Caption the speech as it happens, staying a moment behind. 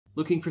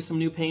Looking for some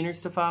new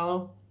painters to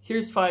follow?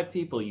 Here's 5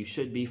 people you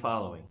should be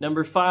following.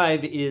 Number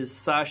 5 is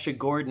Sasha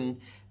Gordon,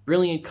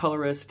 brilliant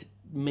colorist,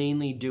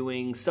 mainly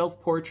doing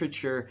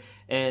self-portraiture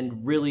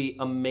and really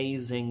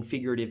amazing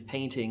figurative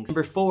paintings.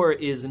 Number 4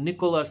 is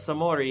Nicola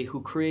Samori,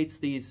 who creates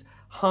these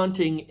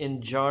haunting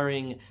and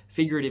jarring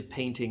figurative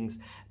paintings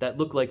that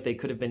look like they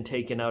could have been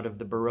taken out of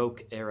the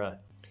Baroque era.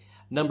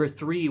 Number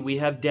 3, we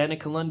have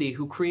Danica Lundy,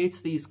 who creates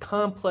these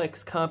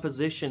complex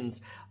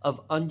compositions of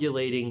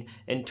undulating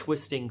and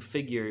twisting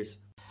figures.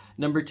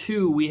 Number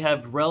 2, we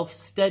have Ralph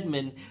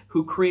Steadman,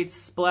 who creates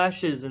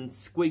splashes and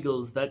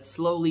squiggles that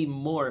slowly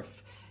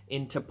morph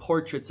into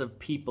portraits of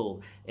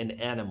people and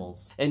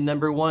animals. And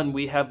number 1,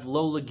 we have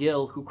Lola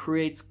Gill, who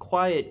creates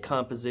quiet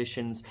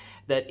compositions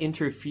that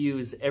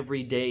interfuse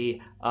everyday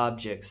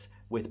objects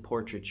with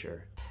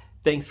portraiture.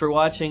 Thanks for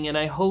watching, and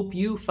I hope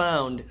you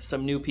found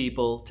some new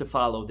people to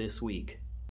follow this week.